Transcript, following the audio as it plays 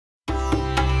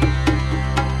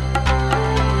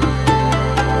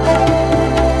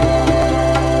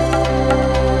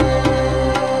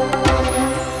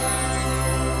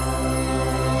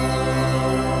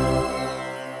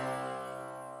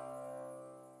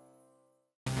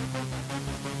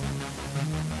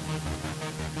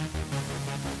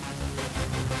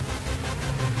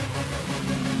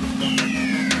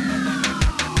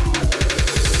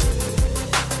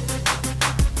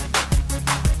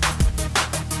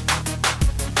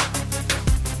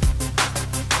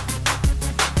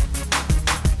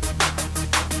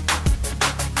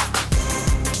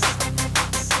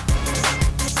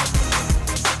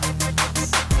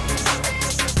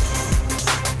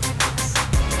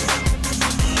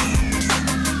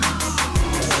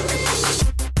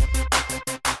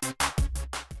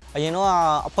ရင်တော့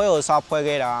အဖွဲကိုစားဖွဲ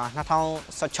ခဲ့တာ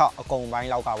2016အကုန်ပိုင်း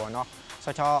လောက်ကပေါ့နော်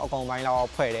16အကုန်ပိုင်းလောက်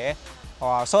ဖွဲ့တယ်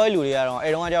ဟိုဆော့ရဲ့လူတွေကတော့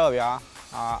အဲ့တုန်းကကြောက်ဗျာ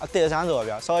အစ်စ်အစမ်းဆိုတော့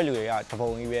ဗျာဆော့ရဲ့လူတွေကတပုံ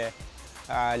ကြီးပဲ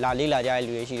လာလေးလာကြတဲ့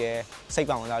လူတွေရှိတယ်စိတ်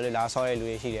ပောင်စားလို့လာဆော့တဲ့လူ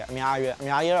တွေရှိတယ်အများကြီးတော့အ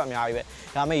များကြီးပဲ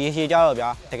ဒါပေမဲ့ရေရှည်ကြတော့ဗျာ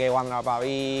တကယ်ဝါမနာပါ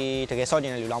ပြီတကယ်ဆော့ကျ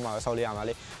င်တဲ့လူလောက်မှဆော့လို့ရမှာ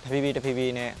လေတဖြည်းဖြ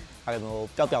ည်းနဲ့အဲ့လိုမျိုး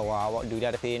ပျောက်သွားတာပေါ့လူတွေ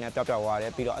တဖြည်းဖြည်းနဲ့ပျောက်သွားတ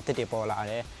ယ်ပြီးတော့အစ်စ်တွေပေါ်လာ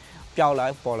တယ်ပျောက်လို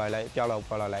က်ပေါ်လိုက်ပျောက်လိုက်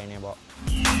ပေါ်လိုက်နေပေါ့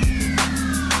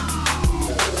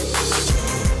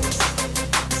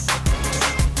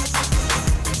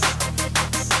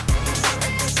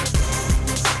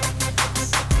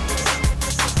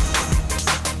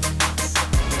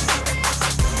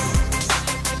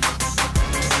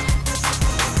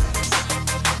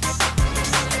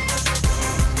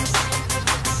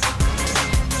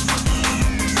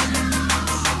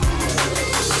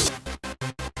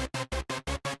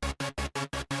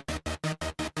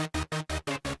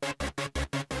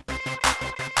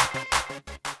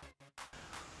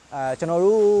ကျွန်တော်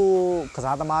တို့က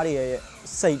စားသမားတွေရဲ့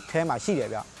စိတ်ထဲမှာရှိတယ်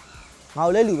ဗျငါ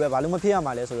တို့လည်းလူပဲဘာလို့မဖြစ်ရ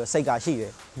မှာလဲဆိုတော့စိတ်ကရှိတ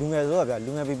ယ်လူငယ်ဆိုတော့ဗျ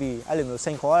လူငယ်ပြီးပြီးအဲ့လိုမျိုး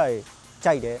စိန်ခေါ်ရတာ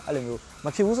ကြိုက်တယ်အဲ့လိုမျိုးမ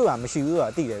ဖြစ်ဘူးဆိုတာမရှိဘူးဆိုတာ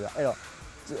သိတယ်ဗျအဲ့တော့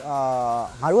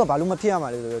ငါတို့ကဘာလို့မဖြစ်ရမှာ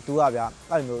လဲဆိုတော့ तू ကဗျ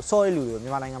အဲ့လိုမျိုးစော့တဲ့လူတွေမြ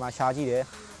န်မာနိုင်ငံမှာရှားကြည့်တယ်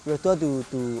ပြီးတော့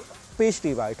तू page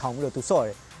တွေပါထောင်ပြီးတော့ तू စော့တ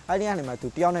ယ်အဲ့ဒီကနေမှ तू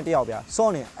တယောက်နဲ့တယောက်ဗျ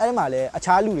စော့နေအဲ့ဒီမှာလည်းအ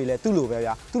ခြားလူတွေလည်းသူ့လိုပဲဗျ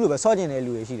သူ့လိုပဲစော့ကျင်တဲ့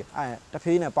လူတွေရှိတယ်အဲ့တ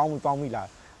ဖေးနဲ့ပေါင်းမိလာ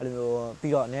အဲ့လိုမျိုး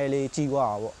ပြီးတော့နယ်လေးကြီးသွား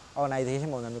တာပေါ့ organization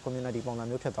ပုံစံမျိုး community ပုံစံ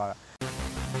မျိုးဖြစ်သွားတာ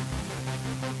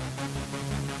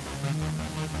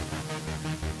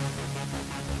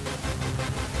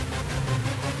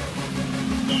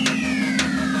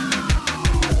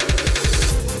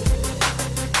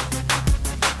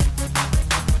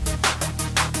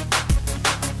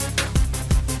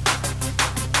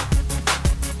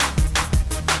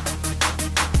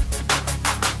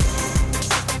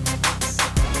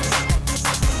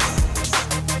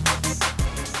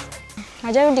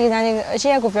ကျတော့ဒီကနေ့အရှိ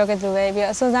ရကိုပြောခဲ့သလိုပဲပြီး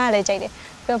တော့အစွန်းစားလည်းကြိုက်တယ်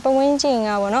ပြီးတော့ပုံဝင်ချင်းက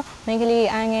ပေါ့နော်မိန်းကလေး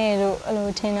အားငယ်လို့အဲ့လို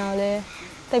ထင်တော့လဲ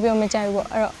တိတ်ပြောမကြိုက်ဘူးပေါ့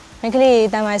အဲ့တော့မိန်းကလေး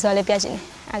တမ်းမိုင်းဆိုတာလည်းပြချင်တယ်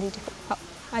အဲ့ဒီတခုဟုတ်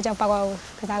အားကြောင့်ပါကွာကို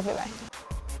ကစားပေးပါတယ်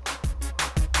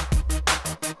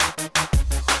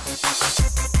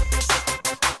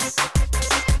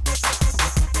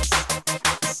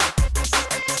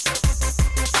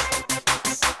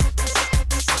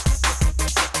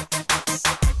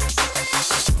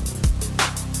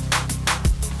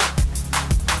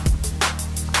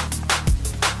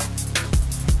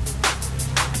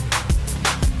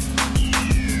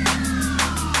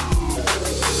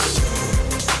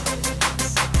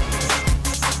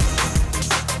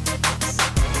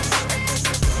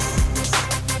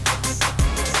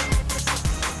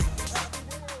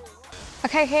အ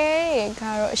ခက်ခဲက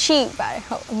တော့ရှိပါတယ်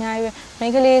ဟုတ်အများကြီးပဲမိ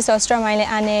န်းကလေးဆို strap mine လ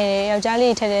ည်းအားနေတယ်ယောက်ျား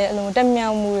လေးထက်တဲ့အဲ့လိုတက်မြော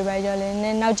က်မှုတွေပဲကြော်လဲ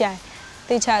နောက်ကြ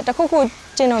တေချာတစ်ခု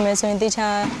ကျင့်တော့မယ်ဆိုရင်တေချာ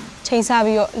ချိန်ဆ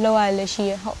ပြီးတော့လောက်ရလည်းရှိ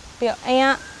ရဟုတ်ပြီးတော့အိ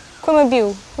မ်ကခွင့်မပြု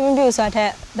ဆိုတာထ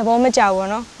က်သဘောမကျဘူး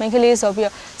เนาะမိန်းကလေးဆိုပြီး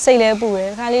တော့စိတ်လဲပူတ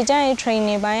ယ်ခါလေးကျရင်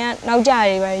training ဘိုင်းကနောက်ကြ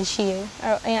တွေပဲရှိရ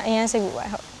အဲ့တော့အိမ်ကအရင်စိတ်ပူပါတ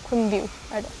ယ်ဟုတ်ခွင့်မပြု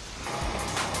အဲ့တော့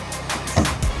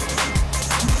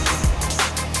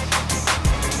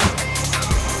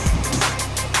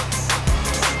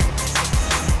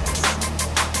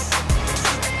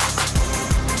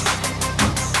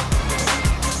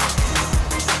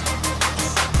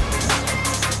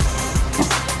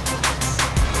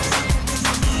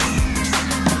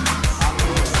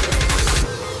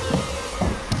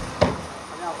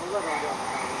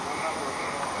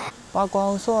ပါကွာ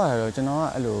ဆော့ရတော့ကျွန်တော်က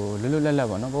အဲ့လိုလွတ်လပ်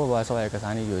ပေါ့နော်ဘောဆော့ရက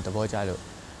စားနေပြီးသဘောကျလို့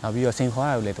နောက်ပြီးတော့စိန်ခေါ်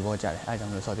ရလို့လည်းသဘောကျတယ်အဲကြော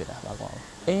င့်မလို့ဆော့ဖြစ်တာပါကွာ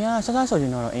အိမ်ကဆော့ဆော့ချ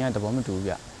င်တော့အိမ်ကသဘောမတူဘူး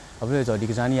ဗျဘာဖြစ်လို့လဲဆိုတော့ဒီ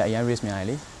ကစားနည်းကအရင် risk များတယ်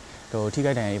လေဟိုထိ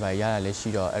ခိုက်ဒဏ်ရာတွေပါရတာလည်းရှိ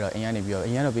တော့အဲ့တော့အိမ်ကနေပြီးတော့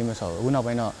အိမ်ကတော့ပေးမဆော့ဘူးအခုနောက်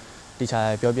ပိုင်းတော့တခြား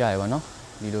ပြောပြရပေါ့နော်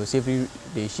ဒီလို safety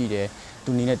တွေရှိတယ်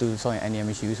သူနေနဲ့သူဆော့ရင်အန်ရမ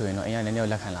ရှိဘူးဆိုရင်တော့အိမ်ကလည်းနည်းန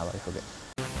ည်းလက်ခံလာပါပြီဟုတ်ကဲ့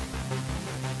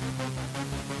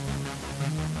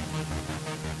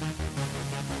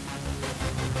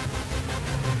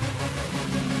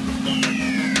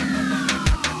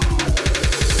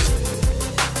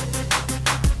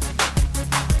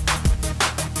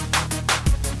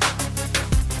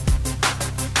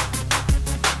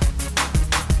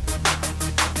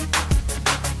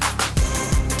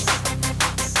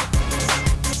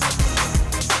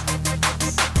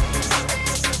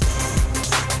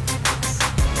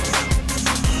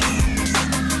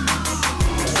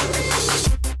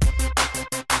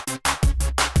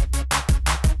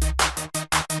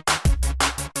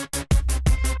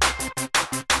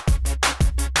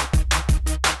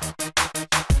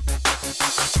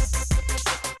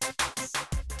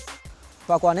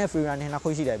ပါကွာနဲ့ free run နဲ့နှစ်ခု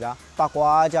ရှိတယ်ဗျာပါကွာ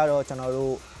ကြတော့ကျွန်တော်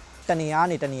တို့တနေရာက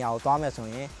နေတနေရာကိုသွားမယ်ဆို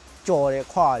ရင် ကြော်တယ်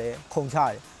ခွာတယ်ခုံချ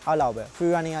တယ်အဲ့လောက်ပဲ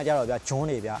free running ကကြတော့ဗျာဂျွန်း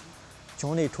တွေဗျာဂျွ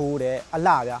န်းတွေထိုးတယ်အ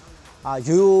လှဗျာ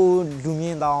ရိုးလူမြ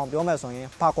င့်တောင်ပြောမယ်ဆိုရင်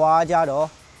ဖကွာကြတော့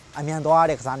အမြန်သွား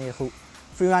တဲ့ကစားနည်းတစ်ခု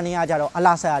free running ကကြတော့အ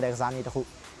လှဆက်ရတဲ့ကစားနည်းတစ်ခု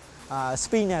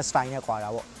speed နဲ့ style နဲ့ကွာတာ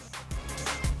ပေါ့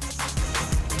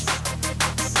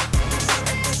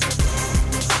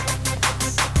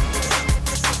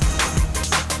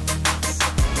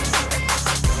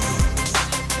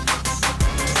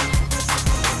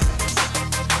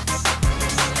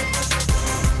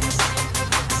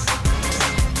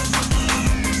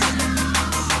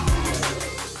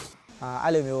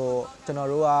အဲ့လိုမျိုးကျွန်တော်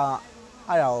တို့က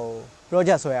အဲ့ဒါကို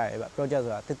project ဆွဲရတယ်ဗျ project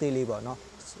ဆိုတာတိတိလေးပေါ့နော်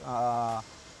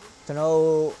ကျွန်တော်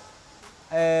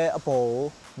အပေါ်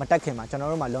မတက်ခင်မှာကျွန်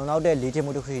တော်တို့မှာလုံလောက်တဲ့လေ့ကျင့်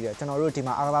မှုတစ်ခုရှိတယ်ကျွန်တော်တို့ဒီ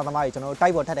မှာအားကစားသမားတွေကျွန်တော်တို့တို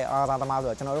က်ပေါ်ထက်တဲ့အားကစားသမားဆို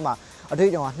တော့ကျွန်တော်တို့မှာအတွေ့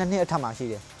အကြုံက2နှစ်အထက်မှာရှိ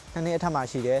တယ်2နှစ်အထက်မှာ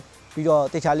ရှိတယ်ပြီးတော့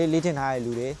တခြားလေးလေ့ကျင့်ထားတဲ့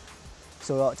လူတွေ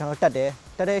ဆိုတော့ကျွန်တော်တက်တဲ့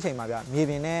အချိန်မှာဗျမြေ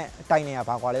ပြင်နဲ့တိုက်နေတာ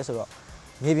ဘာကွာလဲဆိုတော့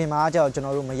မြေပြင်မှာကြောက်ကျွန်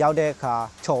တော်တို့မရောက်တဲ့အခါ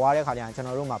ချော်သွားတဲ့အခါကျရင်ကျွန်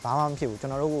တော်တို့မှာဘာမှမဖြစ်ဘူးကျွ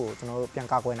န်တော်တို့ပြန်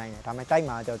ကာကွယ်နိုင်တယ်ဒါပေမဲ့တိုက်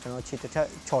မှာကြောက်ကျွန်တော်ခြေတစ်ချက်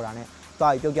ချော်တာနဲ့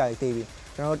တွားပြီးပြုတ်ကြပြီးတေးပြီး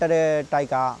ကျွန်တော်တို့တက်တဲ့တိုက်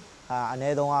ကအန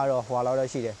ည်းဆုံးကတော့ဟိုလောက်တော့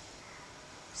ရှိတယ်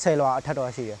10လွာအထက်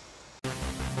တော့ရှိတယ်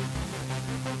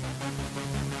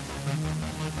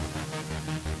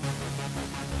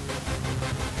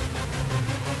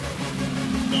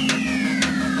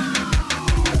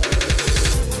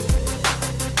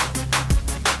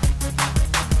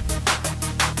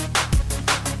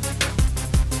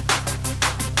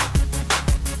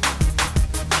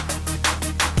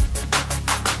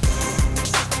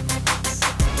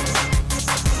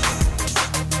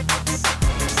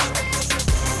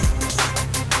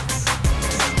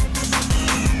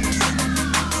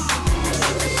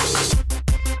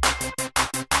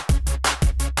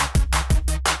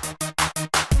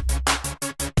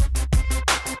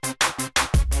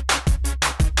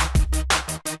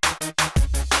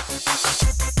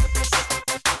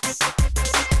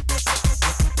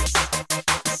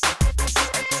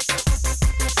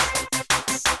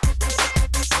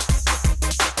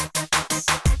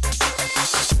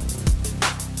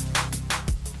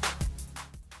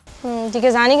ဒီက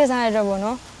စားနည်းကစားရတော့ပေါ့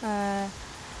နော်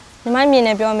ညီမမြင်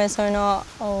နေပြောမယ်ဆိုရင်တော့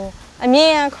ဟိုအမြ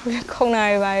င့်ရခုံတာ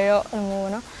တွေပါတော့ဟိုပေါ့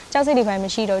နော်ကြောက်စိတ်တွေပါမ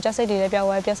ရှိတော့ကြောက်စိတ်တွေလည်းပြောက်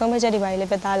သွားပြန်ဆုံးဖြတ်ချက်တွေပါလ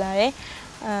ည်းပြတ်သားလာတယ်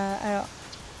အဲ့တော့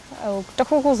ဟိုတစ်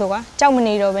ခုခုဆိုကွာကြောက်မ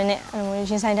နေတော့ဘဲနဲ့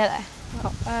ရင်ဆိုင်တတ်လာဟု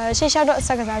တ်ရှေ့လျှောက်တော့အဆ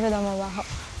က်ကစားဖြစ်သွားမှာပါဟုတ်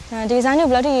ဒီကစားနည်း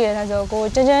ဘယ်လောက်ထိရလဲဆိုတော့ကို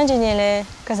ကျန်းချင်းလဲ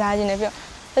ကစားခြင်းနဲ့ပြော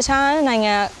တခြားနိုင်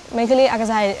ငံမိန်းကလေးအားက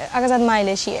စားသမားတွေ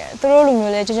လည်းရှိတယ်သူတို့လူ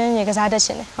မျိုးလည်းကျန်းချင်းကစားတတ်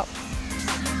ရှင်တယ်ဟုတ်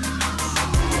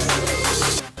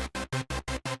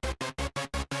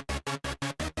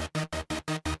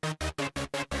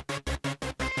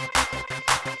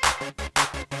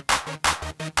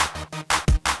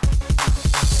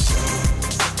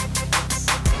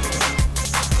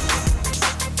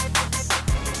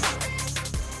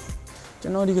ကျွ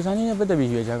န်တော်ဒီကစားနည်းနဲ့ပတ်သက်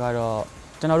ပြီးရွေးချက်ကတော့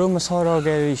ကျွန်တော်တို့မစောတော့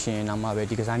ခဲ့လို့ရှိရင်တော့မှပဲ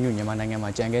ဒီကစားနည်းကိုမြန်မာနိုင်ငံမှာ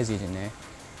ကြံခဲ့စီတင်တယ်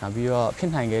နောက်ပြီးတော့ဖြ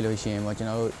စ်နိုင်ခဲ့လို့ရှိရင်ပေါ့ကျွန်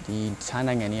တော်တို့ဒီတခြား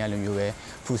နိုင်ငံတွေကလိုမျိုးပဲ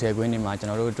ဖူဆယ်ကွင်းတွေမှာကျွန်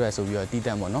တော်တို့အတွက်ဆိုပြီးတော့တီးတ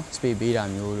န့်ပေါ့နော် space ပေးတာ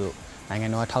မျိုးတို့နိုင်ငံ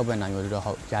တော်ကထောက်ပံ့တာမျိုးတို့တော့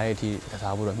ဟုတ်ရတဲ့အထိက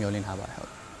စားဖို့တော့မျှော်လင့်ထားပါတယ်ဟု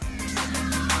တ်